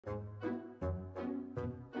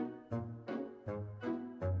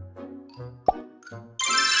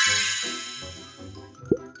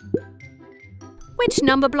Which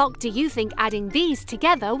number block do you think adding these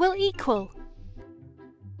together will equal?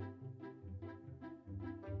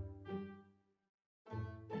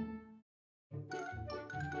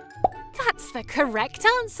 That's the correct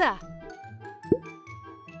answer.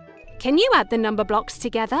 Can you add the number blocks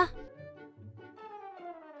together?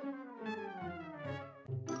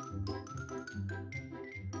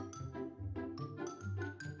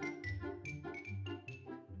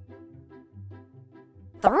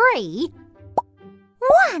 Three.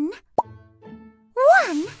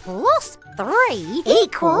 1 plus 3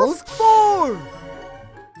 equals 4.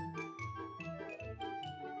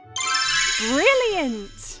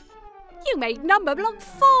 Brilliant! You made number block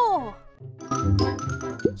 4.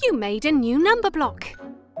 You made a new number block.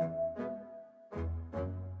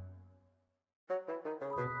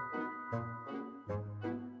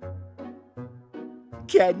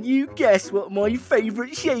 Can you guess what my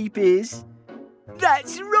favourite shape is?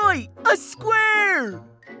 That's right, a square!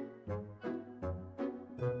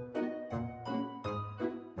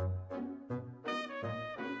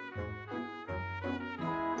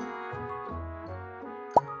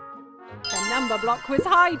 The number block was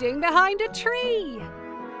hiding behind a tree.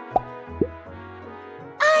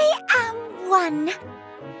 I am 1.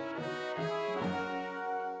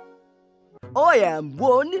 I am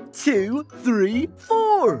 1, 2, 3,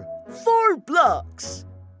 4. 4 blocks.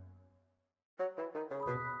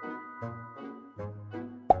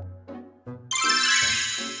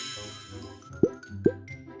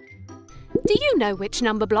 Do you know which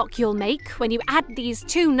number block you'll make when you add these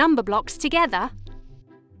two number blocks together?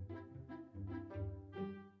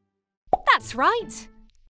 That's right.